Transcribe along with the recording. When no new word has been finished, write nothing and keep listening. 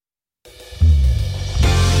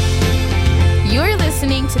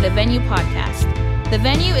listening to the Venue podcast. The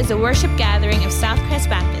Venue is a worship gathering of Southcrest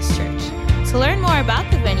Baptist Church. To learn more about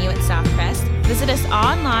the Venue at Southcrest, visit us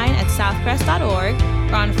online at southcrest.org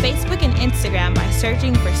or on Facebook and Instagram by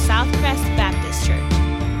searching for Southcrest Baptist Church.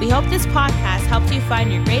 We hope this podcast helps you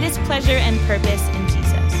find your greatest pleasure and purpose in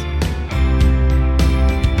Jesus.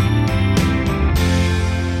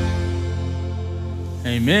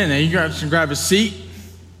 Amen. Now you guys can grab a seat.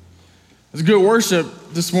 It's good worship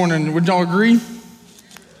this morning. Would y'all agree?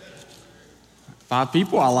 5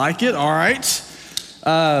 people. I like it. All right.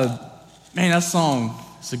 Man, that song,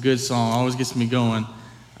 it's a good song. Always gets me going.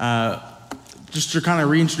 Just to kind of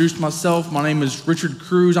reintroduce myself, my name is Richard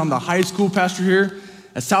Cruz. I'm the high school pastor here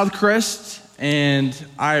at Southcrest, and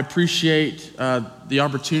I appreciate the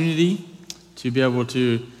opportunity to be able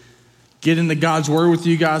to get into God's Word with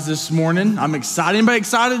you guys this morning. I'm excited. Anybody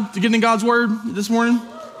excited to get into God's Word this morning?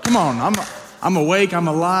 Come on. I'm awake. I'm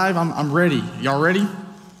alive. I'm ready. Y'all ready?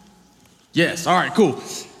 Yes. All right, cool.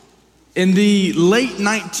 In the late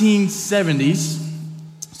 1970s,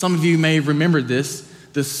 some of you may have remembered this,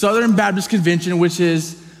 the Southern Baptist Convention, which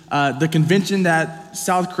is the convention that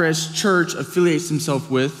Southcrest Church affiliates himself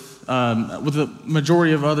with a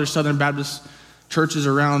majority of other Southern Baptist churches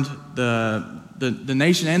around the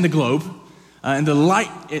nation and the globe. In the late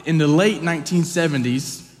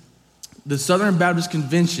 1970s, the Southern Baptist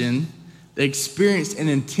Convention, they experienced an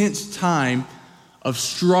intense time of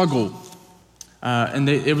struggle.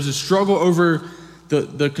 It was a struggle over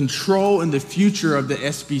the control and the future of the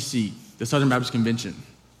SBC, the Southern Baptist Convention.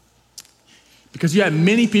 Because you had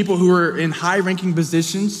many people who were in high-ranking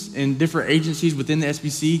positions in different agencies within the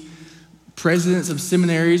SBC, presidents of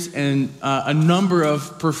seminaries, and a number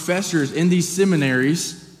of professors in these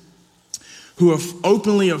seminaries who have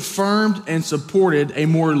openly affirmed and supported a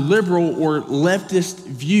more liberal or leftist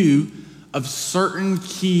view of certain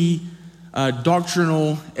key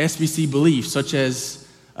doctrinal SBC beliefs, such as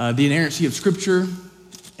the inerrancy of Scripture,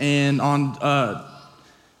 and on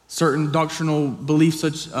certain doctrinal beliefs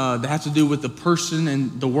such that has to do with the person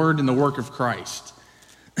and the word and the work of Christ.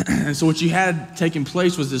 And so what you had taking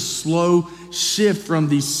place was this slow shift from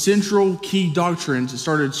these central key doctrines. It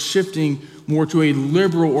started shifting more to a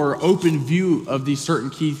liberal or open view of these certain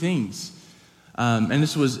key things. And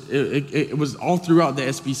this was, it was all throughout the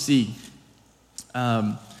SBC.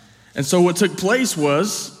 And so what took place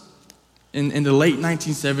was, in the late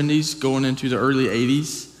 1970s, going into the early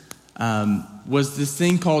 80s, was this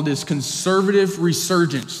thing called this conservative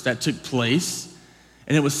resurgence that took place.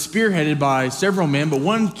 And it was spearheaded by several men, but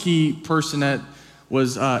one key person that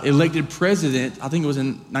was elected president, I think it was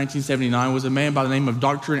in 1979, was a man by the name of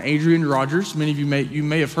Dr. Adrian Rogers. Many of you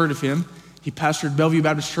may have heard of him. He pastored Bellevue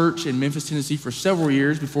Baptist Church in Memphis, Tennessee for several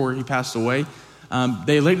years before he passed away.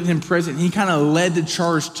 They elected him president. He kind of led the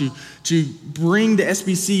charge to bring the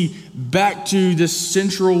SBC back to this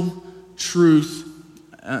central truth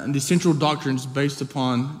and the central doctrines based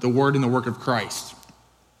upon the word and the work of Christ.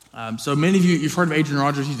 So many of you've heard of Adrian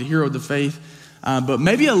Rogers. He's a hero of the faith. But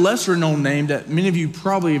maybe a lesser known name that many of you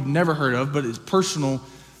probably have never heard of, but his personal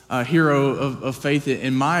hero of faith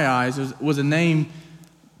in my eyes was a name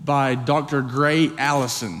by Dr. Gray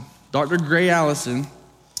Allison. Dr. Gray Allison,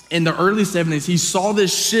 in the early 70s, he saw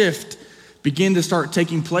this shift begin to start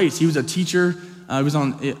taking place. He was a teacher. He was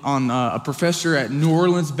a professor at New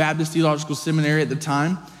Orleans Baptist Theological Seminary at the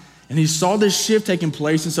time. And he saw this shift taking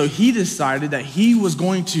place. And so he decided that he was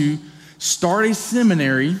going to start a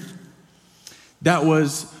seminary that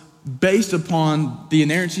was based upon the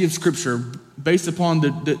inerrancy of Scripture, based upon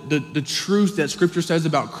the truth that Scripture says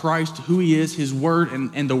about Christ, who he is, his word,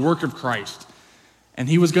 and the work of Christ. And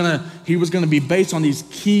he was gonna be based on these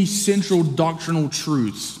key central doctrinal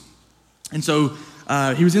truths. And so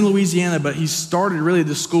he was in Louisiana, but he started really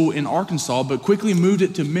the school in Arkansas, but quickly moved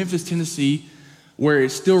it to Memphis, Tennessee, where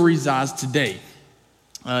it still resides today.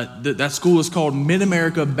 That school is called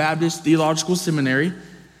Mid-America Baptist Theological Seminary.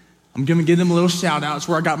 I'm going to give them a little shout out. It's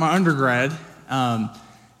where I got my undergrad.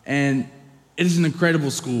 And it is an incredible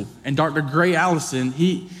school. And Dr. Gray Allison,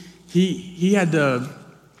 he had I'm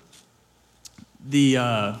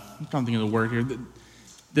trying to think of the word here,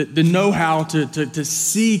 the know-how to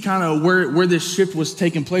see kind of where this shift was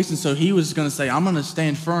taking place. And so he was going to say, I'm going to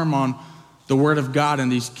stand firm on the word of God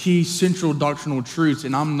and these key central doctrinal truths,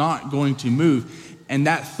 and I'm not going to move. And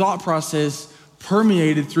that thought process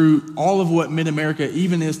permeated through all of what Mid-America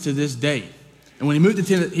even is to this day. And when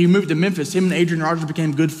he moved to Memphis, him and Adrian Rogers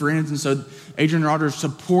became good friends. And so Adrian Rogers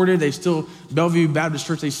supported, Bellevue Baptist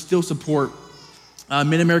Church, they still support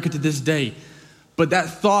Mid-America to this day. But that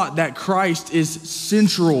thought that Christ is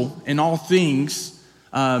central in all things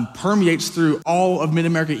permeates through all of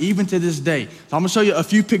Mid-America, even to this day. So I'm going to show you a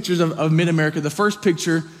few pictures of Mid-America. The first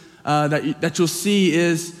picture that you'll see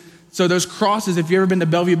is, so those crosses, if you've ever been to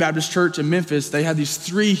Bellevue Baptist Church in Memphis, they have these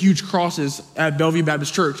 3 huge crosses at Bellevue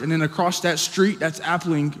Baptist Church. And then across that street, that's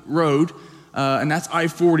Appling Road, and that's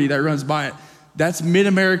I-40 that runs by it. That's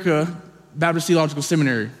Mid-America Baptist Theological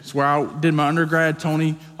Seminary. It's where I did my undergrad.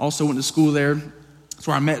 Tony also went to school there. That's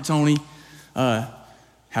where I met Tony.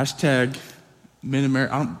 Hashtag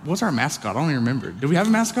Mid-America. What's our mascot? I don't even remember. Did we have a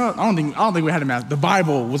mascot? I don't think we had a mascot. The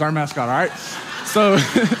Bible was our mascot, all right? So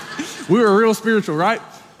we were real spiritual, right?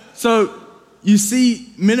 So you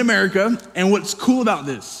see Mid-America, and what's cool about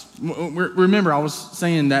this, remember I was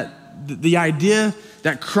saying that the idea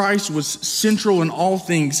that Christ was central in all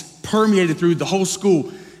things permeated through the whole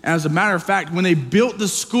school. As a matter of fact, when they built the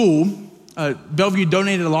school, Bellevue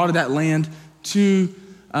donated a lot of that land to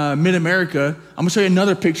Mid-America. I'm going to show you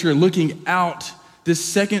another picture looking out this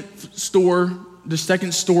second story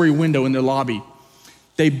window in the lobby.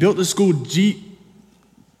 They built the school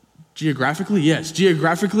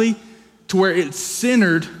geographically to where it's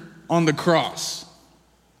centered on the cross.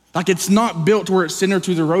 Like it's not built to where it's centered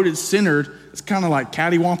to the road, it's centered. It's kind of like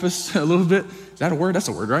cattywampus a little bit. Is that a word? That's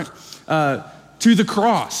a word, right? To the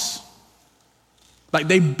cross. Like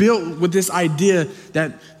they built with this idea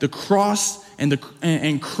that the cross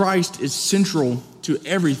and Christ is central to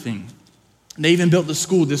everything. And they even built the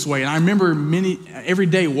school this way. And I remember every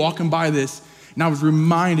day walking by this, and I was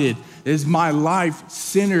reminded that is my life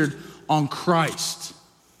centered on Christ.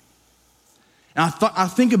 And I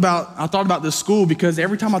thought about this school because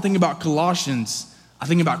every time I think about Colossians, I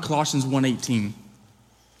think about Colossians 1:18.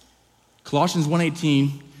 Colossians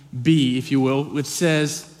 1:18b, if you will, which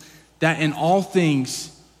says that in all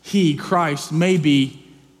things he, Christ, may be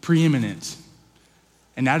preeminent.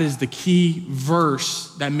 And that is the key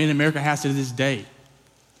verse that Mid-America has to this day.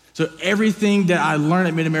 So everything that I learned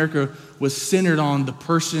at Mid-America was centered on the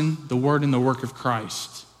person, the word, and the work of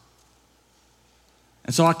Christ.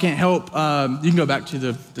 And so I can't help, you can go back to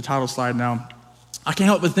the title slide now. I can't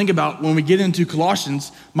help but think about when we get into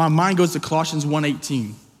Colossians, my mind goes to Colossians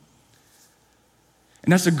 1:18.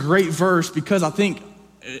 And that's a great verse because I think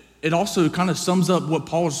it also kind of sums up what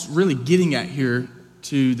Paul's really getting at here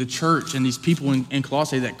to the church and these people in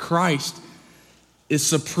Colossae, that Christ is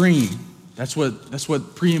supreme. That's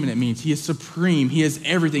what preeminent means. He is supreme. He is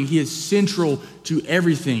everything. He is central to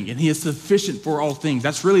everything, and he is sufficient for all things.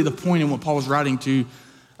 That's really the point in what Paul was writing to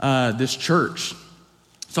this church.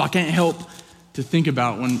 So I can't help to think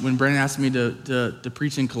about when Brandon asked me to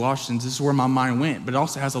preach in Colossians, this is where my mind went, but it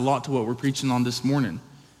also has a lot to what we're preaching on this morning.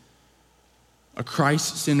 A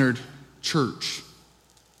Christ-centered church.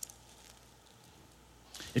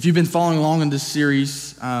 If you've been following along in this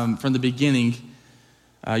series from the beginning,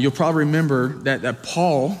 you'll probably remember that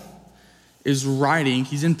Paul is writing,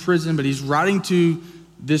 he's in prison, but he's writing to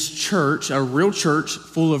this church, a real church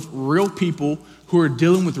full of real people who are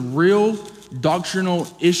dealing with real doctrinal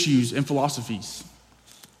issues and philosophies.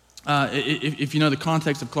 If you know the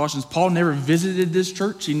context of Colossians, Paul never visited this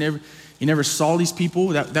church. He never saw these people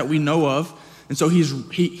that we know of. And so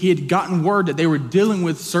he had gotten word that they were dealing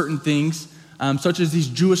with certain things, such as these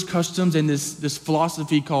Jewish customs and this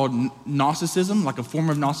philosophy called Gnosticism, like a form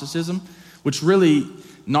of Gnosticism, which really,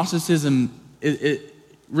 Gnosticism, it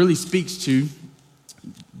really speaks to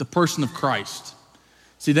the person of Christ.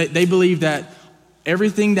 See, they believe that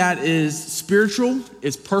everything that is spiritual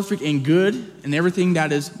is perfect and good, and everything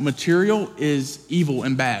that is material is evil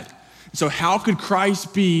and bad. So how could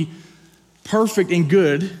Christ be perfect and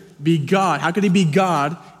good, be God? How could he be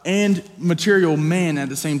God and material man at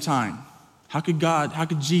the same time? How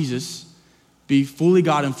could Jesus be fully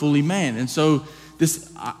God and fully man? And so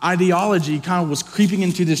this ideology kind of was creeping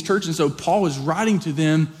into this church, and so Paul is writing to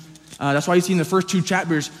them. That's why you see in the first 2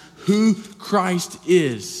 chapters who Christ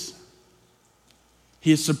is.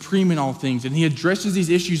 He is supreme in all things, and he addresses these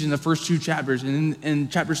issues in the first 2 chapters. And in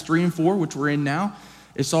chapters 3 and 4, which we're in now,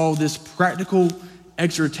 it's all this practical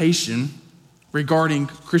exhortation regarding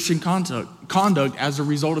Christian conduct as a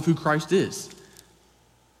result of who Christ is.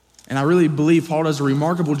 And I really believe Paul does a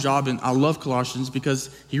remarkable job, and I love Colossians because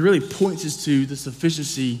he really points us to the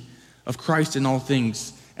sufficiency of Christ in all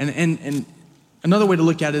things. And another way to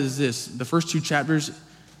look at it is this. The first 2 chapters,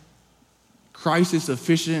 Christ is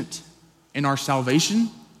sufficient in our salvation,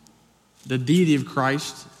 the deity of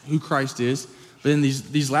Christ, who Christ is. But in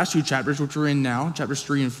these last 2 chapters, which we're in now, chapters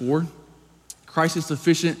 3 and 4, Christ is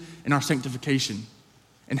sufficient in our sanctification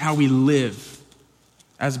and how we live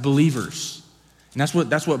as believers. And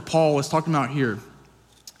that's what Paul is talking about here.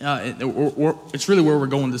 It's really where we're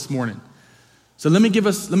going this morning. So let me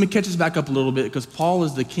catch us back up a little bit, because Paul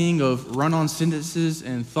is the king of run-on sentences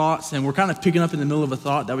and thoughts, and we're kind of picking up in the middle of a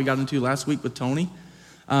thought that we got into last week with Tony.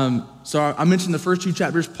 So I mentioned the first 2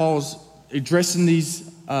 chapters, Paul's addressing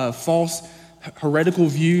these false heretical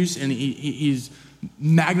views, and he's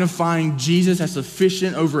magnifying Jesus as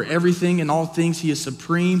sufficient over everything and all things. He is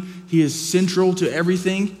supreme. He is central to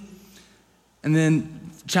everything. And then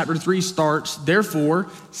chapter 3 starts, therefore,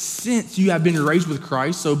 since you have been raised with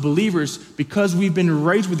Christ, so believers, because we've been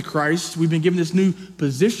raised with Christ, we've been given this new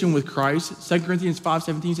position with Christ. 2 Corinthians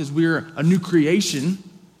 5:17 says we're a new creation.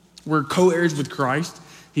 We're co-heirs with Christ.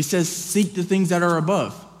 He says, seek the things that are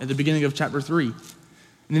above at the beginning of chapter 3. And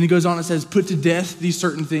then he goes on and says, put to death these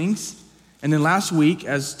certain things. And then last week,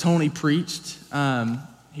 as Tony preached,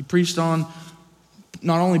 he preached on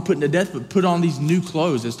not only putting to death, but put on these new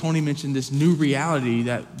clothes. As Tony mentioned, this new reality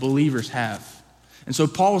that believers have. And so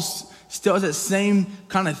Paul still has that same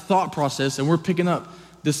kind of thought process, and we're picking up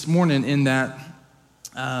this morning in that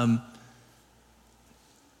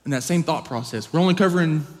same thought process. We're only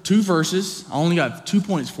covering 2 verses. I only got 2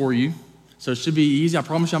 points for you, so it should be easy. I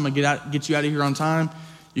promise you I'm going to get you out of here on time.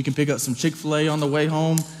 You can pick up some Chick-fil-A on the way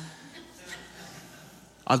home.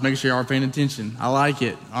 I was making sure you are paying attention. I like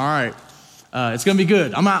it. All right. It's going to be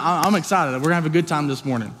good. I'm excited. We're going to have a good time this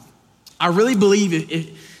morning. I really believe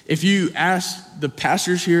if you ask the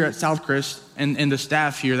pastors here at Southcrest and the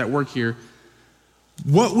staff here that work here,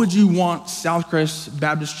 what would you want Southcrest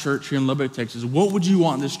Baptist Church here in Lubbock, Texas, what would you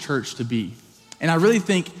want this church to be? And I really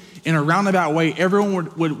think in a roundabout way,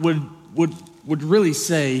 everyone would really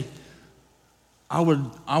say, I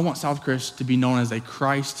want Southcrest to be known as a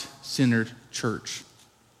Christ-centered church.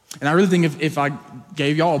 And I really think if I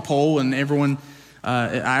gave y'all a poll and everyone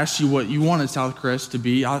asked you what you wanted Southcrest to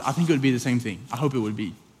be, I think it would be the same thing. I hope it would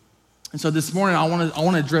be. And so this morning, I want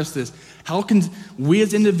to address this. How can we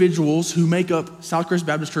as individuals who make up Southcrest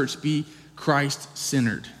Baptist Church be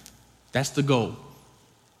Christ-centered? That's the goal.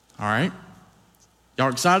 All right?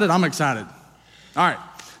 Y'all excited? I'm excited. All right.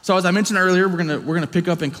 So as I mentioned earlier, we're gonna pick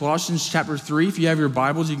up in Colossians chapter 3. If you have your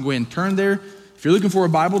Bibles, you can go ahead and turn there. If you're looking for a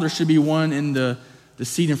Bible, there should be one in the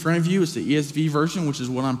seat in front of you. It's the ESV version, which is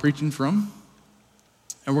what I'm preaching from.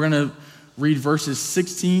 And we're going to read verses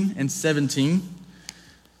 16 and 17.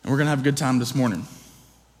 And we're going to have a good time this morning.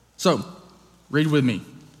 So, read with me.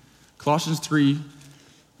 Colossians 3,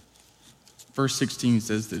 verse 16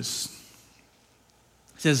 says this.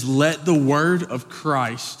 It says, let the word of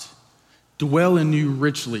Christ dwell in you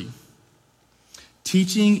richly,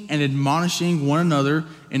 teaching and admonishing one another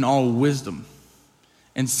in all wisdom,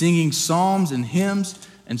 and singing psalms and hymns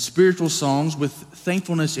and spiritual songs with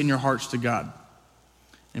thankfulness in your hearts to God.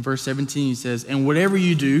 In verse 17, he says, and whatever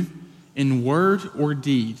you do, in word or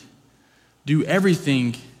deed, do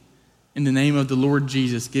everything in the name of the Lord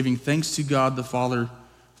Jesus, giving thanks to God the Father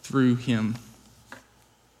through him.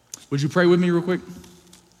 Would you pray with me real quick?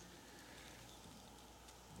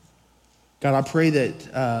 God, I pray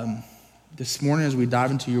that this morning as we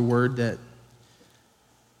dive into your word, that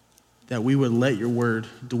we would let your word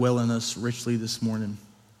dwell in us richly this morning.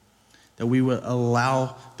 That we would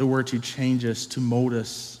allow the word to change us, to mold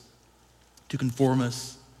us, to conform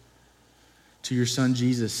us to your son,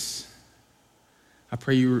 Jesus. I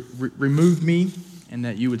pray you remove me and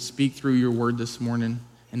that you would speak through your word this morning,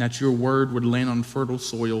 and that your word would land on fertile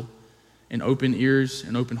soil and open ears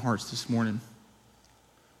and open hearts this morning.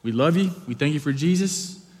 We love you. We thank you for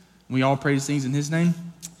Jesus. We all pray these things in his name.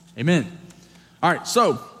 Amen. All right,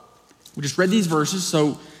 so we just read these verses.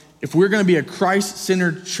 So if we're going to be a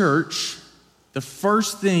Christ-centered church, the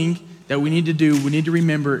first thing that we need to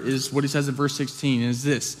remember is what he says in verse 16, and is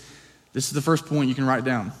this. This is the first point you can write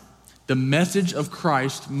down. The message of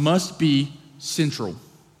Christ must be central.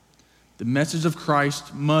 The message of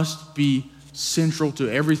Christ must be central to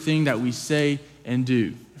everything that we say and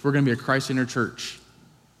do if we're going to be a Christ-centered church.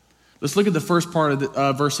 Let's look at the first part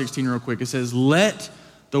of verse 16 real quick. It says, let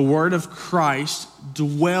the word of Christ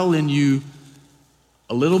dwell in you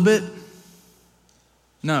a little bit?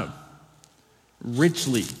 No.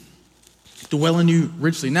 Richly. Dwell in you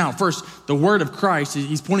richly. Now, first, the word of Christ,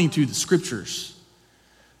 he's pointing to the scriptures.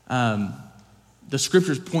 The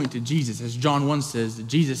scriptures point to Jesus. As John 1 says, that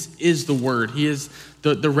Jesus is the word. He is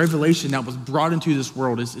the revelation that was brought into this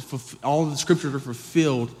world. All of the scriptures are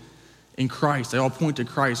fulfilled in Christ. They all point to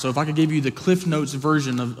Christ. So if I could give you the Cliff Notes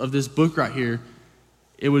version of this book right here,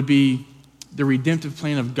 it would be the redemptive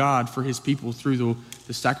plan of God for his people through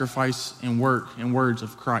the sacrifice and work and words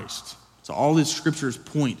of Christ. So all these scriptures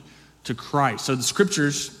point to Christ. So the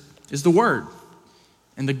scriptures is the word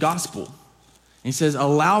and the gospel. And he says,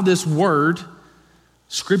 allow this word,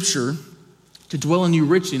 scripture, to dwell in you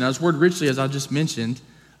richly. Now, this word richly, as I just mentioned,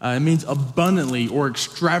 it means abundantly or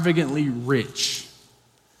extravagantly rich,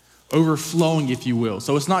 overflowing, if you will.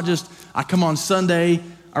 So it's not just, I come on Sunday,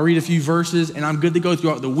 I read a few verses, and I'm good to go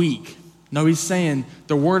throughout the week. No, he's saying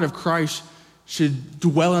the word of Christ should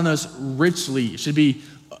dwell in us richly. It should be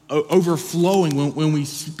overflowing when we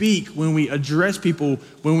speak, when we address people,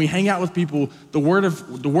 when we hang out with people. The word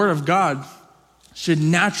of God should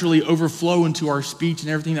naturally overflow into our speech and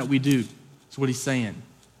everything that we do. That's what he's saying.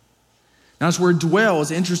 Now, this word dwell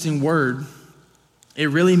is an interesting word. It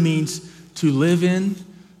really means to live in,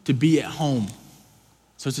 to be at home.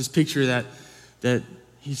 So it's this picture that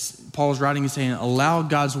Paul's writing is saying, allow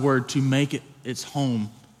God's word to make it its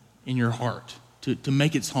home in your heart, to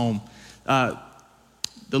make its home.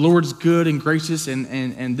 The Lord's good and gracious,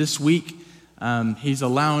 and this week he's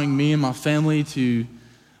allowing me and my family to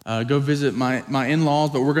go visit my in-laws,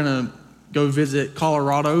 but we're going to go visit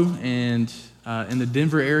Colorado and in the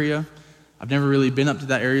Denver area. I've never really been up to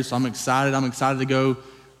that area, so I'm excited. I'm excited to go.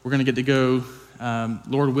 We're going to get to go,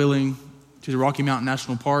 Lord willing, to the Rocky Mountain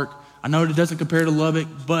National Park. I know it doesn't compare to Lubbock,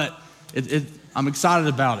 but I'm excited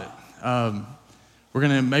about it. We're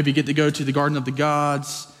going to maybe get to go to the Garden of the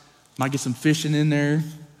Gods. Might get some fishing in there,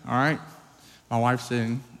 all right? My wife's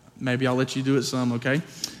saying, maybe I'll let you do it some, okay?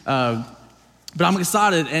 But I'm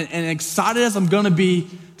excited, and excited as I'm going to be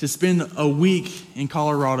to spend a week in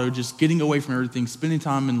Colorado, just getting away from everything, spending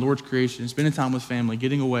time in Lord's creation, spending time with family,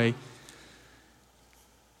 getting away.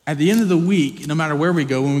 At the end of the week, no matter where we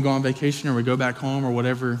go, when we go on vacation or we go back home or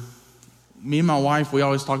whatever, me and my wife, we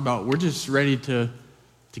always talk about we're just ready to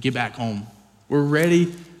get back home. We're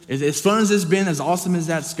ready. As fun as it's been, as awesome as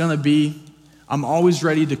that's going to be, I'm always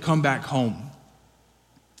ready to come back home.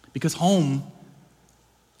 Because home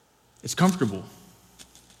is comfortable,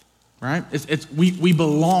 right? We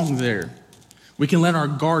belong there. We can let our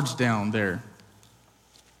guards down there.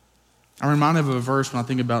 I'm reminded of a verse when I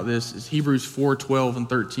think about this. It's Hebrews 4:12 and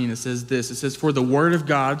 13. It says this. It says, for the word of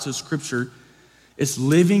God, so Scripture, it's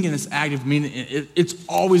living and it's active, meaning it's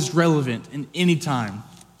always relevant in any time,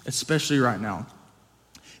 especially right now.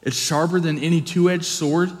 It's sharper than any two-edged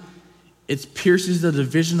sword. It pierces the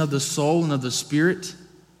division of the soul and of the spirit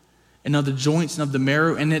and of the joints and of the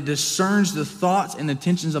marrow, and it discerns the thoughts and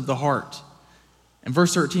intentions of the heart. And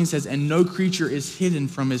verse 13 says, and no creature is hidden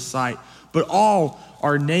from his sight, but all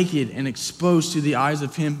are naked and exposed to the eyes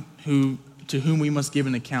of him to whom we must give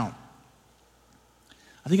an account.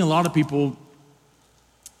 I think a lot of people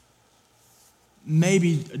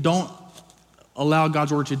maybe don't allow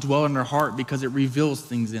God's word to dwell in their heart because it reveals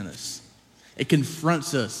things in us. It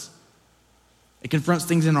confronts us. It confronts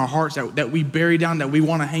things in our hearts that we bury down, that we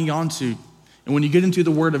want to hang on to. And when you get into the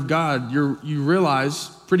word of God, you realize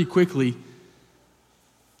pretty quickly,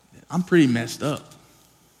 I'm pretty messed up.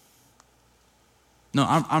 No,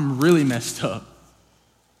 I'm really messed up.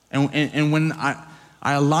 And when I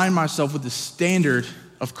align myself with the standard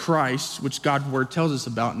of Christ, which God's word tells us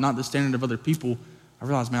about, not the standard of other people, I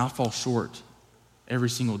realize, man, I fall short every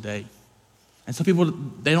single day. And some people,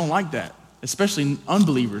 they don't like that, especially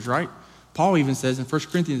unbelievers, right? Paul even says in 1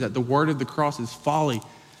 Corinthians that the word of the cross is folly,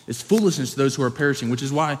 is foolishness to those who are perishing, which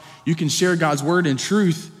is why you can share God's word in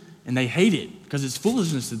truth and they hate it because it's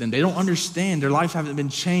foolishness to them. They don't understand. Their life haven't been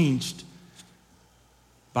changed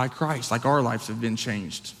by Christ like our lives have been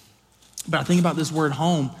changed. But I think about this word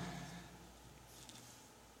home,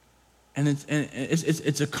 and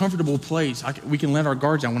it's a comfortable place. We can let our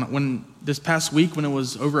guards down. When this past week, when it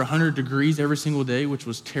was over 100 degrees every single day, which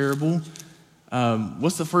was terrible,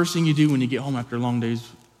 what's the first thing you do when you get home after a long day's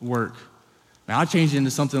work? Man, I change it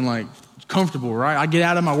into something like comfortable, right? I get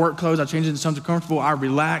out of my work clothes, I change it into something comfortable, I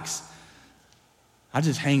relax, I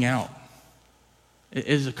just hang out. It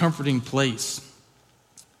is a comforting place.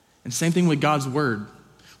 And same thing with God's word.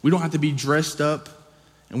 We don't have to be dressed up,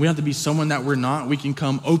 and we don't have to be someone that we're not. We can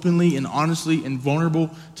come openly and honestly and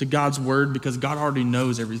vulnerable to God's word because God already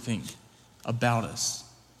knows everything about us.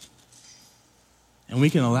 And we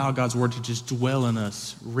can allow God's word to just dwell in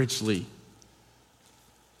us richly.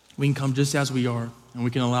 We can come just as we are, and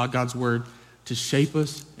we can allow God's word to shape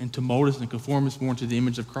us and to mold us and conform us more into the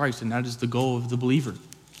image of Christ, and that is the goal of the believer.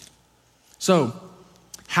 So,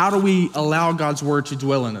 how do we allow God's word to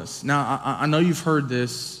dwell in us? Now, I know you've heard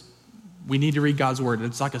this. We need to read God's word.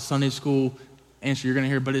 It's like a Sunday school answer you're going to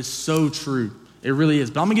hear, but it's so true. It really is.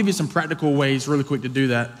 But I'm going to give you some practical ways really quick to do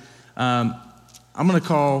that. I'm going to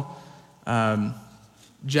call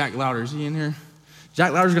Jack Louder. Is he in here?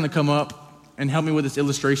 Jack Louder's going to come up and help me with this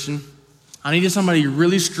illustration. I needed somebody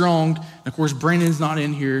really strong. And of course, Brandon's not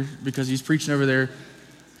in here because he's preaching over there.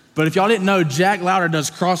 But if y'all didn't know, Jack Louder does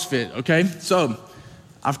CrossFit, okay? So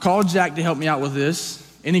I've called Jack to help me out with this.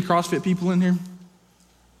 Any CrossFit people in here?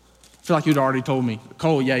 I feel like you'd already told me.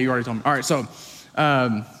 Cole, yeah, you already told me. All right, so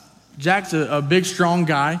Jack's a big, strong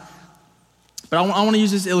guy. But I want to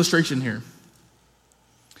use this illustration here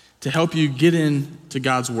to help you get into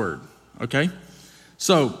God's word, okay?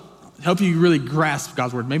 So help you really grasp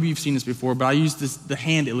God's word. Maybe you've seen this before, but I use the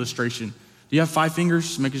hand illustration. Do you have 5 fingers?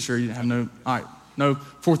 Just making sure you have no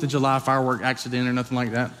 4th of July firework accident or nothing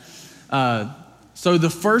like that. So the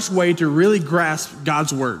first way to really grasp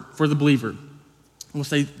God's word for the believer, we'll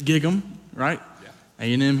say gig 'em, right? Yeah.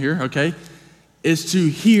 A&M here, okay, is to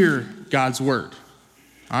hear God's word.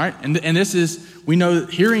 All right, and this is, we know that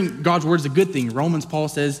hearing God's word is a good thing. Romans, Paul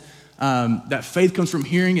says that faith comes from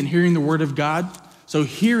hearing and hearing the word of God. So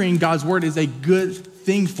hearing God's word is a good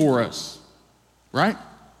thing for us, right?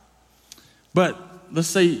 But let's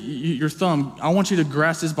say your thumb, I want you to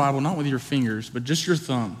grasp this Bible, not with your fingers, but just your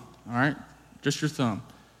thumb, all right? Just your thumb.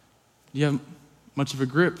 Do you have much of a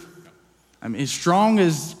grip? I mean, as strong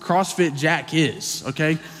as CrossFit Jack is,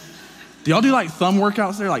 okay? Do y'all do like thumb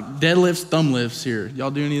workouts there, like deadlifts, thumb lifts here?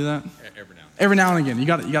 Y'all do any of that? Every now and again. You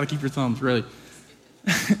got to keep your thumbs ready.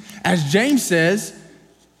 As James says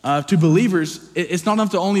to believers, it's not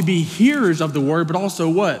enough to only be hearers of the word, but also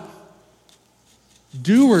what?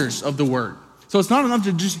 Doers of the word. So it's not enough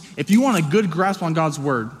to just, if you want a good grasp on God's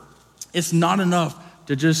word, it's not enough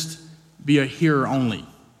to just be a hearer only,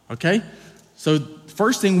 okay? So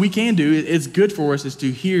first thing we can do, it's good for us, is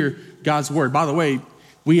to hear God's word. By the way,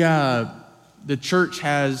 the church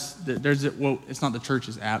has, it's not the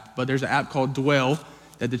church's app, but there's an app called Dwell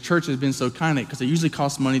that the church has been so kind of, because it usually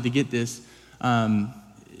costs money to get this.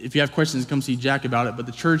 If you have questions, come see Jack about it, but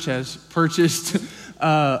the church has purchased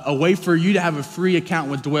a way for you to have a free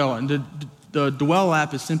account with Dwell, and the Dwell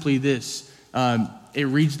app is simply this. It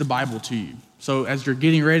reads the Bible to you. So as you're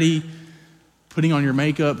getting ready, putting on your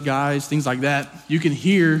makeup, guys, things like that, you can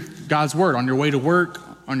hear God's word on your way to work,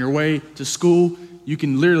 on your way to school. You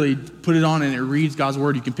can literally put it on and it reads God's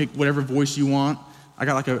word. You can pick whatever voice you want. I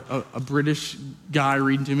got like a British guy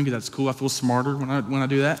reading to me because that's cool. I feel smarter when I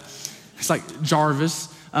do that. It's like Jarvis.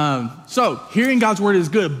 So hearing God's word is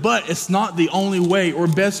good, but it's not the only way or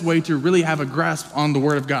best way to really have a grasp on the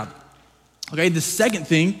word of God. Okay, the second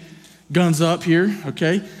thing, guns up here,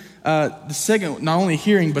 okay? The second, not only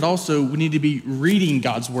hearing, but also we need to be reading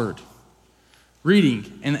God's word.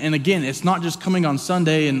 Reading. And again, it's not just coming on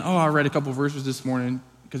Sunday and, I read a couple verses this morning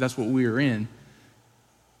because that's what we are in.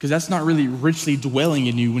 Because that's not really richly dwelling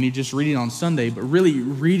in you when you're just reading on Sunday, but really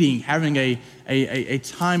reading, having a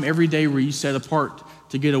time every day where you set apart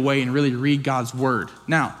to get away and really read God's word.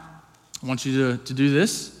 Now, I want you to do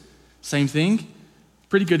this. Same thing.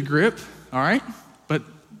 Pretty good grip, all right? But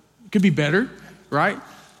it could be better, right?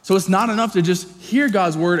 So it's not enough to just hear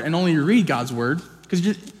God's word and only read God's word,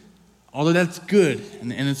 because although that's good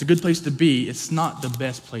and it's a good place to be, it's not the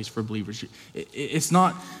best place for believers. It's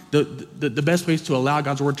not the best place to allow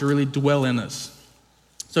God's word to really dwell in us.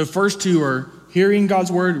 So first two are hearing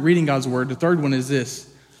God's word, reading God's word. The third one is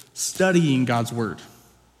this: studying God's word.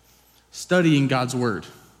 Studying God's word.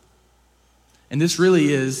 And this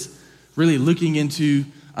really is looking into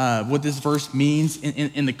what this verse means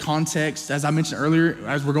in the context. As I mentioned earlier,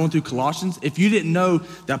 as we're going through Colossians, if you didn't know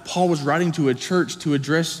that Paul was writing to a church to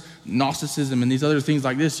address Gnosticism and these other things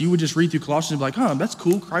like this, you would just read through Colossians and be like, that's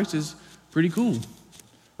cool. Christ is pretty cool,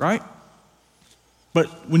 right?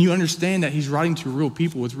 But when you understand that he's writing to real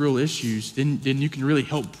people with real issues, then you can really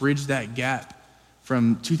help bridge that gap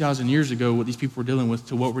from 2,000 years ago, what these people were dealing with,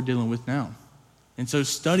 to what we're dealing with now. And so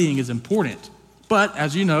studying is important. But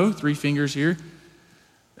as you know, 3 fingers here,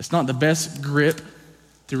 it's not the best grip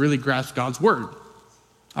to really grasp God's word.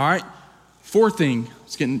 All right? Fourth thing,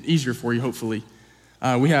 it's getting easier for you, hopefully.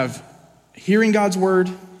 We have hearing God's word,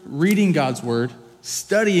 reading God's word,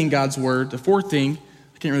 studying God's word. The fourth thing,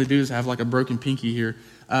 I can't really do this, I have like a broken pinky here.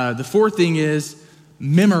 The fourth thing is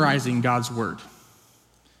memorizing God's word.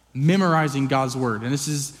 Memorizing God's word. And this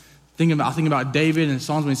is, I think about David in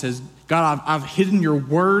Psalms when he says, God, I've hidden your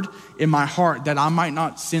word in my heart that I might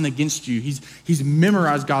not sin against you. He's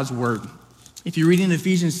memorized God's word. If you read in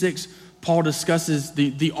Ephesians 6, Paul discusses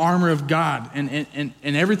the armor of God, and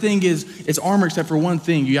everything is armor except for one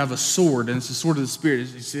thing. You have a sword, and it's the sword of the Spirit.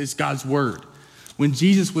 It's God's word. When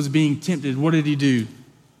Jesus was being tempted, what did he do?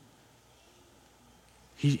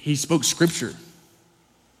 He spoke scripture.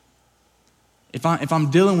 If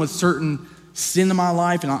I'm dealing with certain sin in my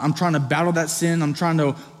life and I'm trying to battle that sin, I'm trying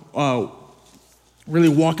to really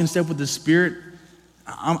walk in step with the Spirit,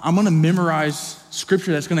 I'm going to memorize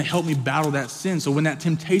scripture that's going to help me battle that sin. So when that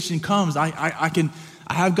temptation comes, I can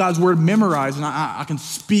I have God's word memorized, and I can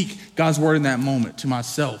speak God's word in that moment to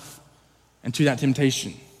myself and to that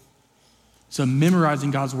temptation. So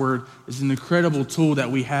memorizing God's word is an incredible tool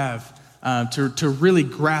that we have to really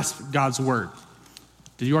grasp God's word.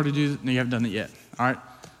 Did you already do that? No, you haven't done it yet. All right.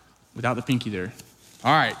 Without the pinky there.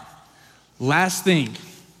 All right. Last thing.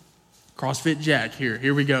 CrossFit Jack here.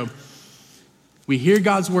 Here we go. We hear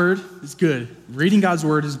God's word is good. Reading God's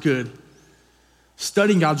word is good.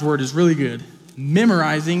 Studying God's word is really good.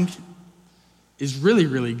 Memorizing is really,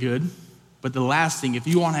 really good. But the last thing, if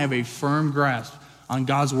you want to have a firm grasp on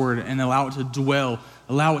God's word and allow it to dwell,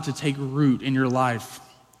 allow it to take root in your life,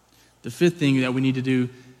 the fifth thing that we need to do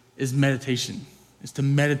is meditation. Is to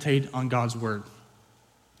meditate on God's word.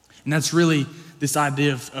 And that's really this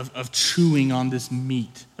idea of chewing on this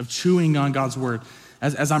meat, of chewing on God's word.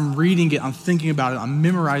 As I'm reading it, I'm thinking about it, I'm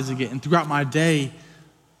memorizing it, and throughout my day,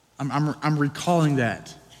 I'm recalling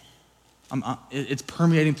that. It's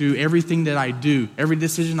permeating through everything that I do. Every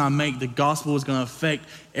decision I make, the gospel is going to affect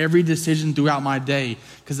every decision throughout my day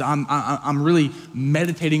because I'm really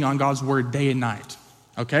meditating on God's word day and night.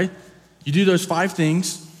 Okay? You do those 5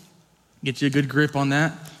 things, get you a good grip on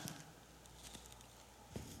that.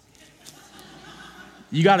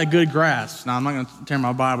 You got a good grasp. Now, I'm not going to tear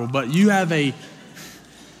my Bible, but you have a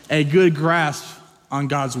good grasp on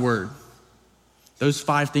God's word. Those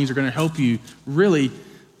 5 things are going to help you really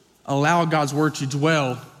allow God's word to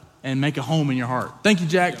dwell and make a home in your heart. Thank you,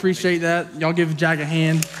 Jack. Appreciate that. Y'all give Jack a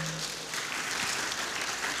hand.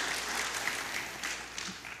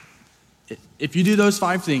 If you do those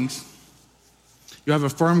 5 things, you have a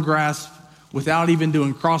firm grasp without even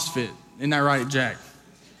doing CrossFit. Isn't that right, Jack?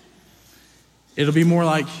 It'll be more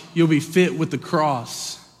like you'll be fit with the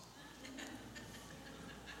cross.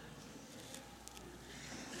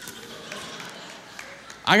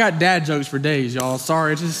 I got dad jokes for days, y'all.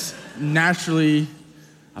 Sorry, it's just naturally.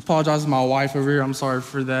 I apologize to my wife over here. I'm sorry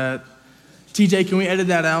for that. TJ, can we edit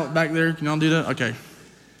that out back there? Can y'all do that? Okay.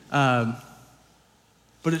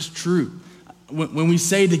 But it's true. When we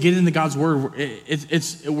say to get into God's word,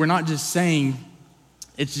 we're not just saying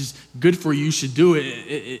it's just good for you, you should do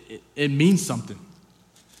it. It means something.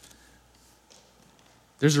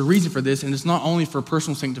 There's a reason for this, and it's not only for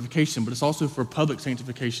personal sanctification, but it's also for public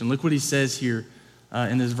sanctification. Look what he says here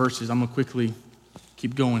in these verses. I'm going to quickly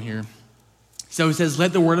keep going here. So he says,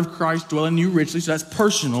 let the word of Christ dwell in you richly. So that's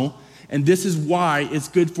personal. And this is why it's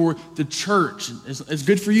good for the church. It's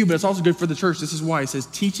good for you, but it's also good for the church. This is why it says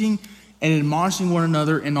teaching and admonishing one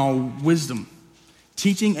another in all wisdom.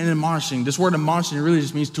 Teaching and admonishing. This word admonishing really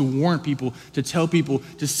just means to warn people, to tell people,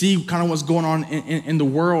 to see kind of what's going on in the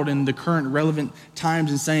world in the current relevant times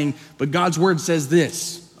and saying, but God's word says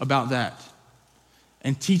this about that.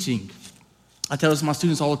 And teaching. I tell this to my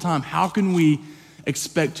students all the time, how can we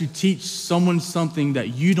expect to teach someone something that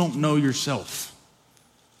you don't know yourself?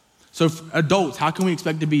 So adults, how can we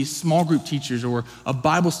expect to be small group teachers or a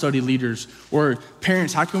Bible study leaders? Or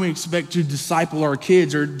parents, how can we expect to disciple our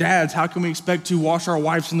kids? Or dads, how can we expect to wash our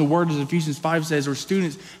wives in the word as Ephesians 5 says? Or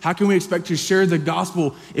students, how can we expect to share the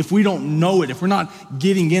gospel if we don't know it, if we're not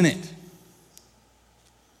getting in it?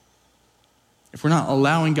 If we're not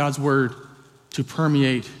allowing God's word to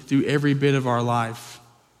permeate through every bit of our life,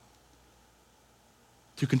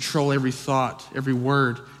 to control every thought, every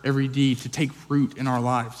word, every deed, to take root in our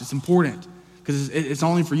lives. It's important because it's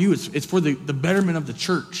only for you. It's for the betterment of the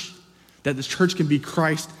church, that the church can be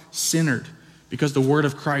Christ-centered because the word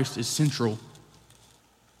of Christ is central.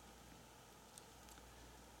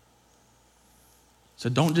 So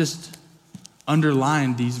don't just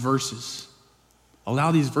underline these verses.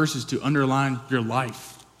 Allow these verses to underline your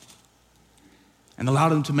life and allow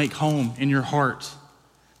them to make home in your heart.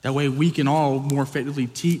 That way we can all more effectively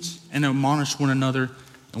teach and admonish one another,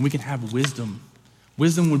 and we can have wisdom.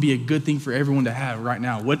 Wisdom would be a good thing for everyone to have right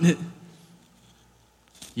now, wouldn't it?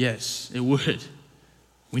 Yes, it would.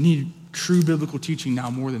 We need true biblical teaching now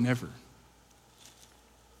more than ever.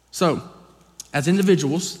 So, as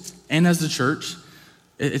individuals and as the church,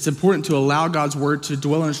 it's important to allow God's word to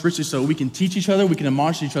dwell in us richly so we can teach each other, we can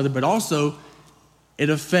admonish each other, but also it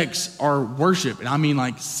affects our worship. And I mean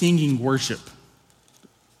like singing worship.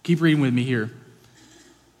 Keep reading with me here.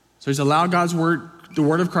 So he's allowed God's word, the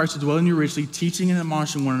word of Christ to dwell in you richly, teaching and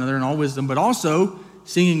admonishing one another in all wisdom, but also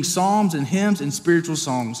singing psalms and hymns and spiritual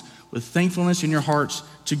songs with thankfulness in your hearts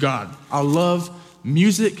to God. I love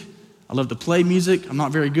music. I love to play music. I'm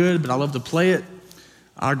not very good, but I love to play it.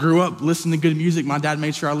 I grew up listening to good music. My dad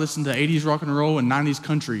made sure I listened to 80s rock and roll and 90s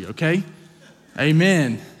country, okay?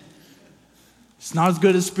 Amen. It's not as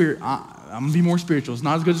good as I'm going to be more spiritual. It's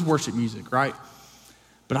not as good as worship music, right?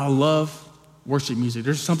 But I love worship music.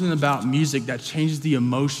 There's something about music that changes the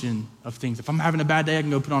emotion of things. If I'm having a bad day, I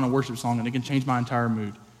can go put on a worship song and it can change my entire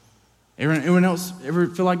mood. Everyone else ever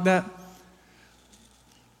feel like that?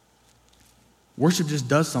 Worship just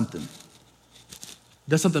does something. It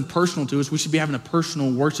does something personal to us. We should be having a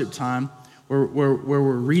personal worship time where we're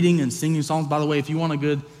reading and singing songs. By the way, if you want a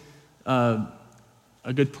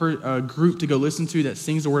good group to go listen to that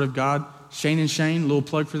sings the Word of God, Shane and Shane, a little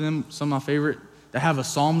plug for them, some of my favorite. They have a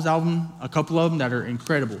Psalms album, a couple of them that are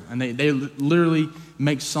incredible. And they literally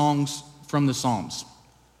make songs from the Psalms.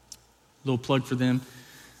 A little plug for them.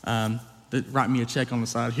 They write me a check on the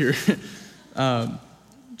side here.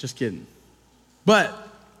 Just kidding. But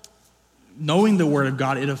knowing the Word of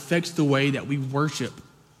God, it affects the way that we worship.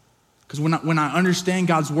 Because when I understand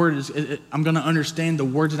God's Word, I'm going to understand the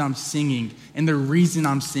words that I'm singing and the reason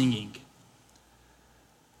I'm singing.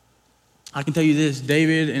 I can tell you this,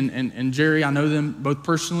 David and Jerry, I know them both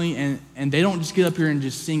personally, and they don't just get up here and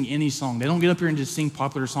just sing any song. They don't get up here and just sing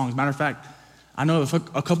popular songs. Matter of fact, I know of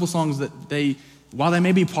a couple songs that while they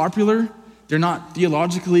may be popular, they're not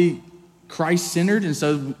theologically Christ-centered, and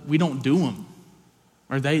so we don't do them.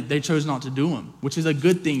 Or they chose not to do them, which is a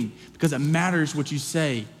good thing because it matters what you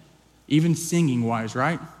say, even singing-wise,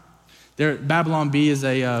 right? Babylon Bee is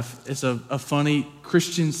a funny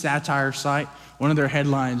Christian satire site. One of their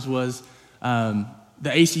headlines was, the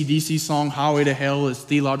AC/DC song Highway to Hell is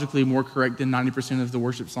theologically more correct than 90% of the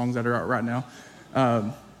worship songs that are out right now.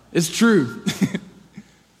 It's true.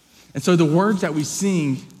 And so the words that we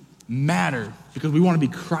sing matter because we want to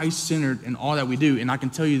be Christ-centered in all that we do. And I can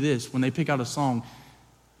tell you this, when they pick out a song,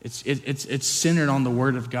 it's centered on the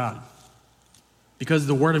Word of God. Because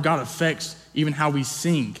the Word of God affects even how we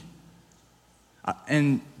sing.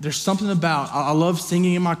 And there's something about, I love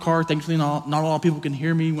singing in my car. Thankfully, not a lot of people can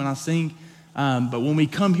hear me when I sing. But when we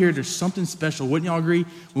come here, there's something special. Wouldn't y'all agree?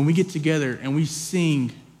 When we get together and we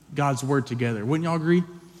sing God's Word together. Wouldn't y'all agree?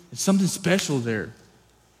 It's something special there.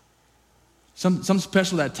 Something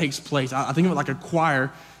special that takes place. I think of it like a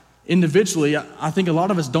choir. Individually, I think a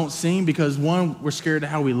lot of us don't sing because, one, we're scared of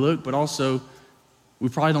how we look, but also we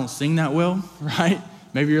probably don't sing that well, right?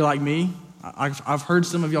 Maybe you're like me. I've heard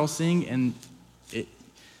some of y'all sing, and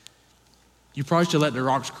you probably should let the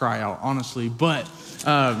rocks cry out, honestly. But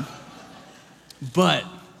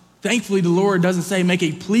thankfully, the Lord doesn't say make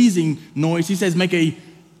a pleasing noise. He says make a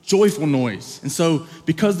joyful noise. And so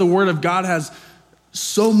because the Word of God has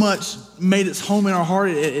so much made its home in our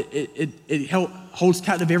heart, it holds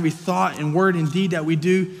captive every thought and word and deed that we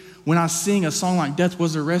do. When I sing a song like Death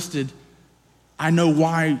Was Arrested, I know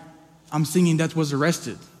why I'm singing Death Was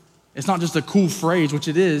Arrested. It's not just a cool phrase, which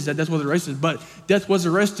it is, that death was arrested, but death was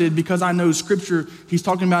arrested because I know Scripture, he's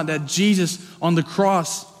talking about that Jesus on the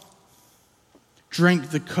cross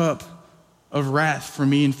drank the cup of wrath for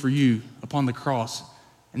me and for you upon the cross.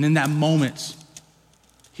 And in that moment,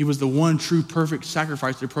 he was the one true perfect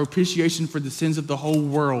sacrifice, the propitiation for the sins of the whole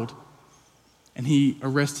world. And he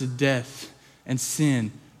arrested death and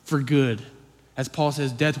sin for good. As Paul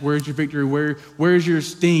says, death, where's your victory? Where's your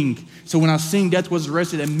sting? So when I sing death was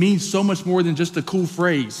arrested, it means so much more than just a cool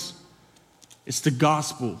phrase. It's the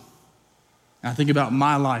gospel. And I think about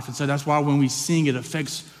my life. And so that's why when we sing, it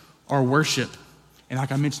affects our worship. And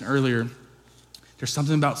like I mentioned earlier, there's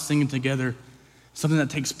something about singing together, something that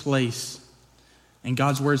takes place. And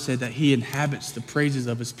God's word said that he inhabits the praises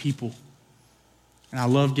of his people. And I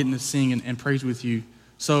love getting to sing and praise with you.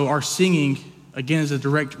 So our singing, again, is a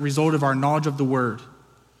direct result of our knowledge of the word.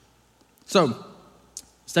 So,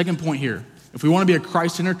 second point here. If we want to be a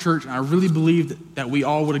Christ-centered church, and I really believe that we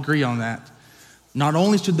all would agree on that, not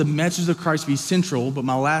only should the message of Christ be central, but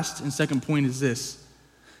my last and second point is this.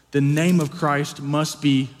 The name of Christ must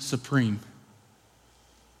be supreme.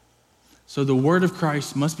 So the word of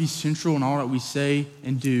Christ must be central in all that we say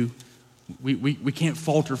and do. We can't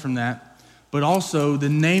falter from that. But also, the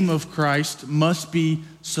name of Christ must be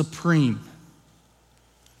supreme.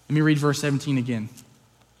 Let me read verse 17 again.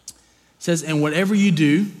 It says, and whatever you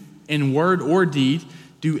do, in word or deed,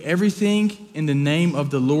 do everything in the name of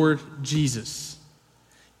the Lord Jesus,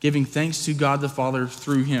 giving thanks to God the Father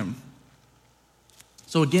through him.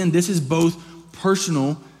 So again, this is both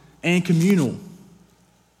personal and communal,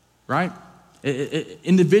 right?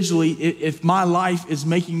 Individually, if my life is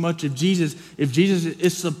making much of Jesus, if Jesus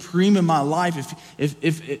is supreme in my life,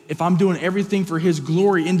 if I'm doing everything for his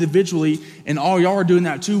glory individually, and all y'all are doing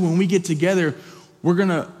that too, when we get together, we're going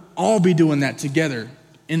to all be doing that together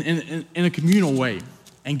in a communal way.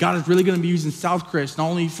 And God is really going to be using Southcrest, not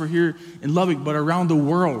only for here in Lubbock, but around the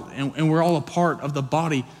world. And we're all a part of the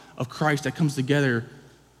body of Christ that comes together,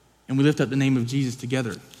 and we lift up the name of Jesus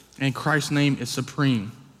together. And Christ's name is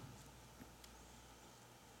supreme.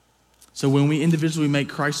 So when we individually make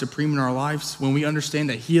Christ supreme in our lives, when we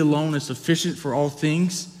understand that he alone is sufficient for all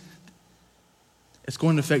things, it's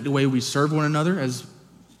going to affect the way we serve one another,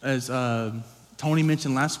 as Tony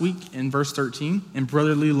mentioned last week in verse 13, in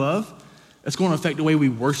brotherly love. It's going to affect the way we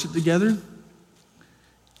worship together.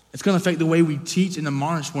 It's going to affect the way we teach and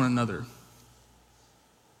admonish one another.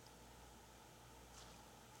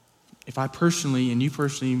 If I personally and you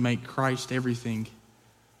personally make Christ everything,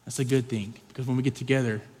 that's a good thing, because when we get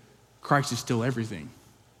together, Christ is still everything.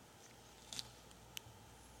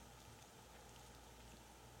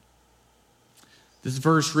 This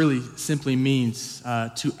verse really simply means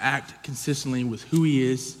to act consistently with who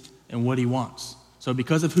he is and what he wants. So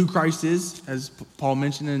because of who Christ is, as Paul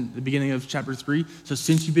mentioned in the beginning of chapter 3, so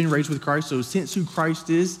since you've been raised with Christ, so since who Christ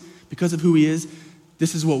is, because of who he is,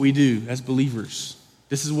 this is what we do as believers.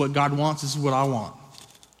 This is what God wants, this is what I want.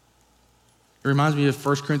 It reminds me of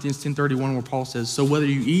 1 Corinthians 10:31, where Paul says, so whether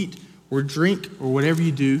you eat or drink or whatever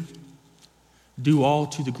you do all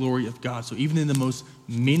to the glory of God. So even in the most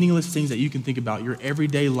meaningless things that you can think about, your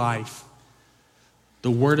everyday life,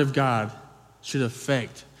 the word of God should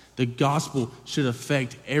affect, the gospel should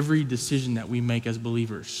affect every decision that we make as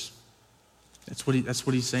believers. That's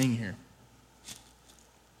what he's saying here.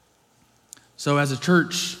 So as a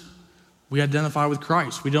church, we identify with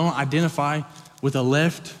Christ. We don't identify with a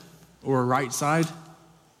left or a right side.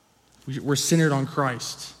 We're centered on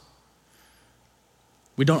Christ.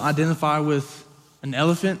 We don't identify with an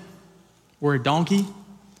elephant or a donkey.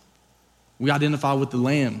 We identify with the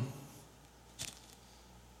Lamb.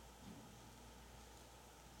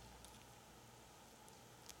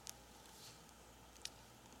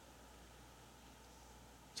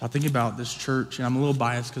 So I think about this church, and I'm a little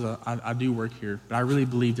biased because I do work here, but I really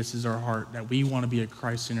believe this is our heart, that we want to be a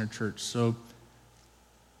Christ-centered church. So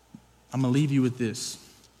I'm going to leave you with this.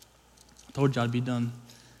 I told you I'd be done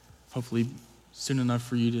hopefully soon enough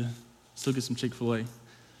for you to still get some Chick-fil-A.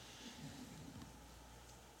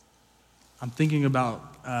 I'm thinking about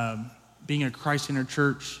being a Christ-centered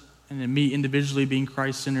church, and then me individually being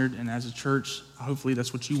Christ-centered, and as a church, hopefully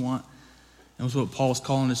that's what you want. And that's what Paul is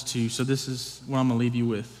calling us to. So this is what I'm going to leave you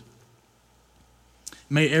with.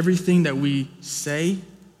 May everything that we say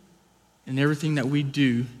and everything that we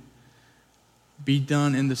do be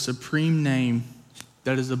done in the supreme name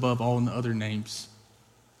that is above all the other names,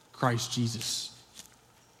 Christ Jesus.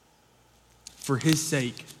 For his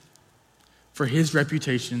sake, for his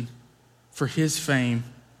reputation, for his fame,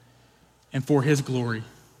 and for his glory.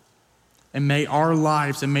 And may our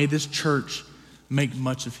lives and may this church make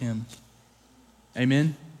much of him.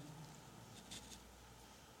 Amen?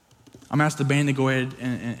 I'm going to ask the band to go ahead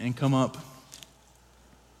and come up.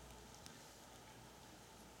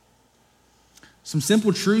 Some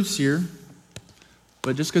simple truths here,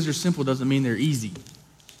 but just because they're simple doesn't mean they're easy.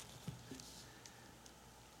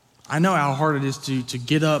 I know how hard it is to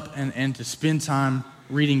get up and to spend time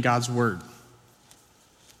reading God's word.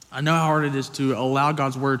 I know how hard it is to allow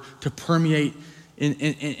God's word to permeate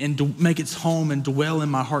and to make its home and dwell in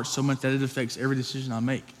my heart so much that it affects every decision I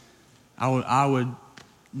make. I would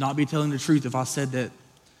not be telling the truth if I said that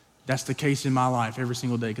that's the case in my life every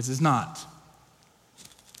single day, because it's not.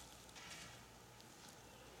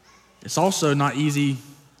 It's also not easy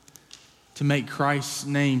to make Christ's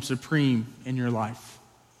name supreme in your life,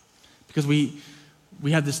 because we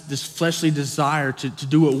have this fleshly desire to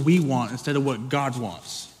do what we want instead of what God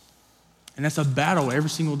wants. And that's a battle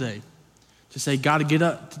every single day. To say, God, get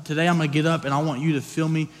up. Today I'm going to get up and I want you to fill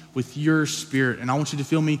me with your spirit. And I want you to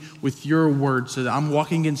fill me with your word so that I'm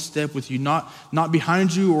walking in step with you. Not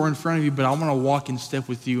behind you or in front of you, but I want to walk in step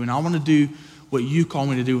with you. And I want to do what you call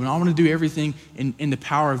me to do. And I want to do everything in the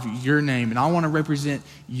power of your name. And I want to represent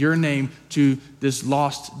your name to this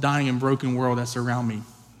lost, dying, and broken world that's around me.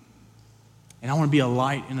 And I want to be a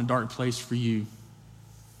light in a dark place for you.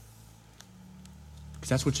 Because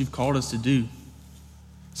that's what you've called us to do.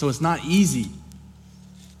 So it's not easy,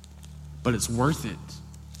 but it's worth it.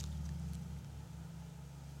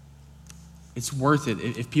 It's worth it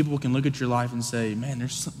if people can look at your life and say, man,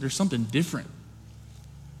 there's something different.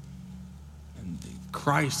 And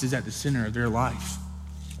Christ is at the center of their life.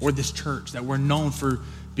 Or this church, that we're known for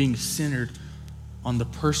being centered on the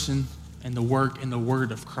person and the work and the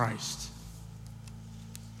word of Christ.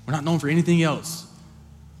 We're not known for anything else,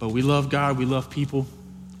 but we love God, we love people,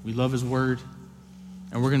 we love his word.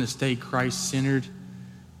 And we're going to stay Christ-centered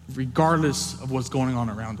regardless of what's going on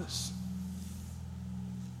around us.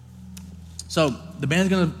 So the band's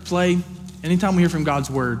going to play. Anytime we hear from God's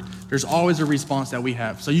word, there's always a response that we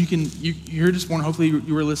have. So you heard this morning, hopefully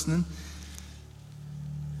you were listening.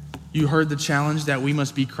 You heard the challenge that we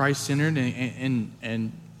must be Christ-centered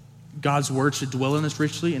and God's word should dwell in us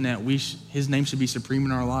richly, and that his name should be supreme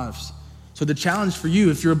in our lives. So the challenge for you,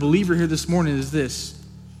 if you're a believer here this morning, is this.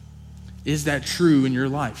 Is that true in your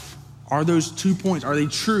life? Are those 2 points, are they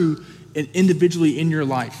true individually in your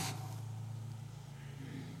life?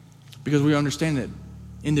 Because we understand that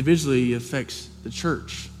individually it affects the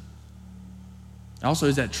church. Also,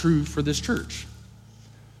 is that true for this church?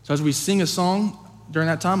 So as we sing a song during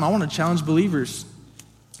that time, I want to challenge believers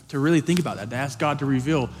to really think about that, to ask God to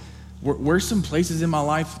reveal, where's some places in my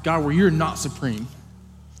life, God, where you're not supreme?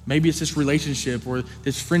 Maybe it's this relationship or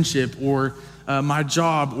this friendship or my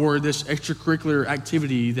job or this extracurricular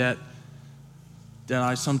activity that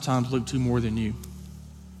I sometimes look to more than you.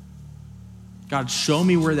 God, show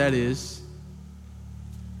me where that is.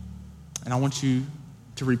 And I want you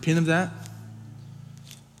to repent of that.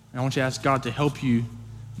 And I want you to ask God to help you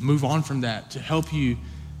move on from that, to help you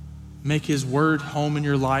make his word home in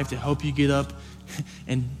your life, to help you get up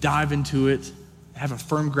and dive into it, have a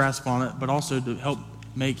firm grasp on it, but also to help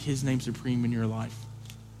make his name supreme in your life.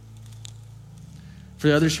 For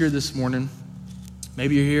the others here this morning,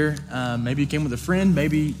 maybe you're here, maybe you came with a friend,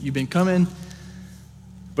 maybe you've been coming,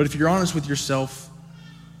 but if you're honest with yourself,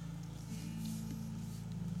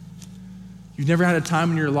 you've never had a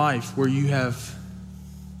time in your life where you have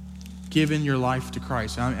given your life to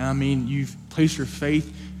Christ. I mean, you've placed your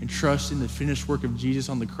faith and trust in the finished work of Jesus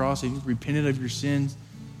on the cross, and you've repented of your sins,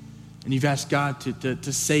 and you've asked God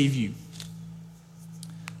to save you.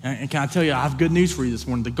 And can I tell you, I have good news for you this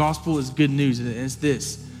morning. The gospel is good news, and it's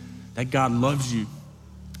this, that God loves you.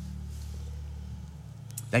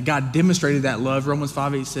 That God demonstrated that love. Romans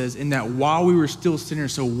 5:8 says, in that while we were still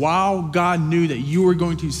sinners, so while God knew that you were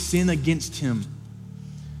going to sin against him,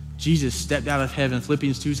 Jesus stepped out of heaven.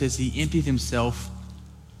 Philippians 2 says he emptied himself,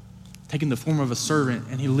 taking the form of a servant,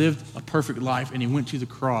 and he lived a perfect life, and he went to the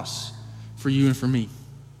cross for you and for me.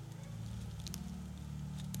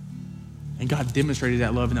 And God demonstrated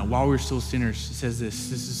that love, and that while we were still sinners, it says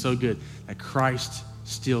this is so good, that Christ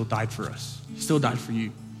still died for us. He still died for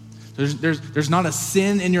you. There's not a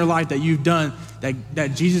sin in your life that you've done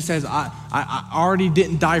that Jesus says, I already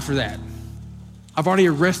didn't die for that. I've already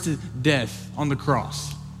arrested death on the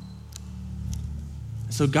cross.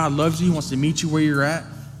 So God loves you, he wants to meet you where you're at,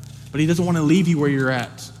 but he doesn't want to leave you where you're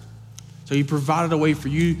at. So he provided a way for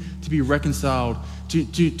you to be reconciled,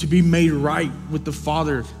 to be made right with the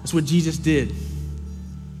Father. That's what Jesus did.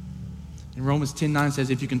 And Romans 10:9 says,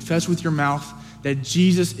 if you confess with your mouth that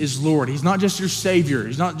Jesus is Lord, he's not just your Savior,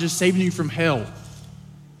 he's not just saving you from hell,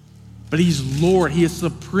 but he's Lord. He is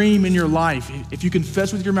supreme in your life. If you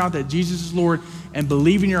confess with your mouth that Jesus is Lord and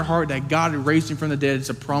believe in your heart that God raised him from the dead, it's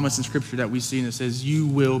a promise in Scripture that we see, and it says you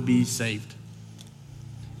will be saved.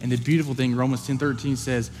 And the beautiful thing, Romans 10:13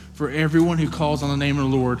 says, for everyone who calls on the name of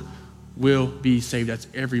the Lord will be saved. That's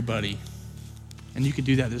everybody. And you can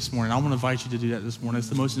do that this morning. I want to invite you to do that this morning. It's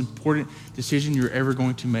the most important decision you're ever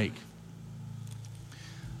going to make.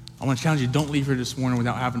 I want to challenge you, don't leave here this morning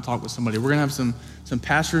without having talked with somebody. We're going to have some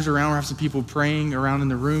pastors around. We're going to have some people praying around in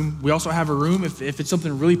the room. We also have a room, if it's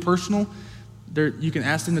something really personal, you can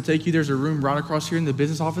ask them to take you. There's a room right across here in the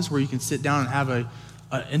business office where you can sit down and have an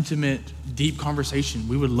intimate, deep conversation.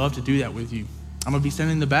 We would love to do that with you. I'm going to be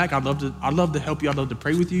standing in the back. I'd love to help you. I'd love to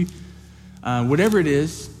pray with you. Whatever it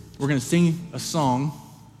is, we're going to sing a song,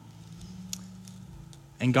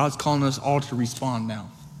 and God's calling us all to respond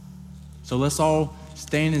now. So let's all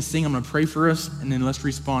stand and sing. I'm going to pray for us, and then let's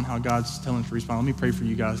respond how God's telling us to respond. Let me pray for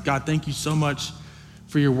you guys. God, thank you so much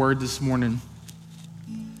for your word this morning.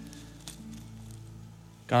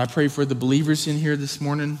 God, I pray for the believers in here this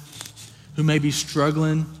morning who may be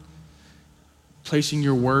struggling, placing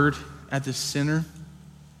your word at the center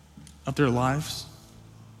of their lives.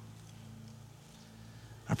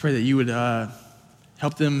 I pray that you would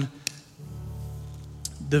help them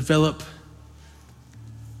develop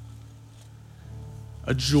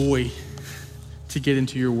a joy to get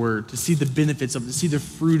into your word, to see the benefits of it, to see the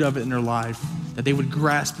fruit of it in their life, that they would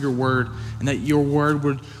grasp your word, and that your word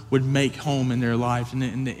would make home in their life,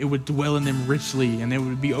 and it would dwell in them richly, and it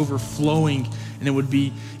would be overflowing, and it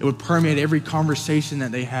would permeate every conversation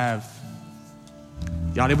that they have.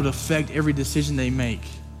 God, it would affect every decision they make,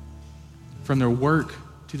 from their work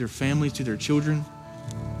to their families, to their children.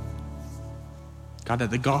 God,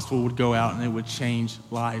 that the gospel would go out and it would change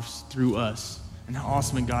lives through us. And how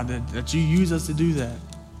awesome, God, that you use us to do that.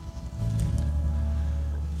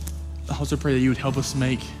 I also pray that you would help us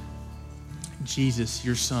make Jesus,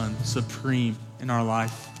 your son, supreme in our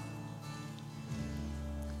life.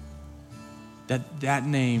 That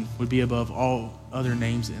name would be above all other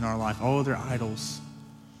names in our life, all other idols.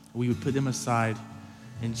 We would put them aside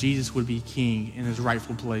and Jesus would be king in his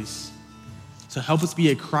rightful place. So help us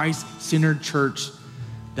be a Christ-centered church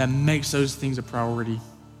that makes those things a priority.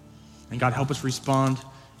 And God, help us respond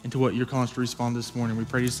into what you're calling us to respond this morning. We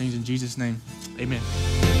pray these things in Jesus' name. Amen.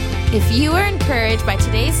 If you are encouraged by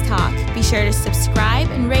today's talk, be sure to subscribe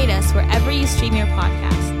and rate us wherever you stream your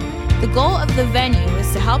podcast. The goal of the venue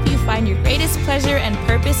is to help you find your greatest pleasure and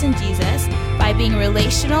purpose in Jesus by being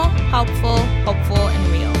relational, helpful, hopeful,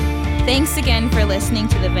 and real. Thanks again for listening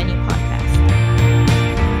to the Venue Podcast.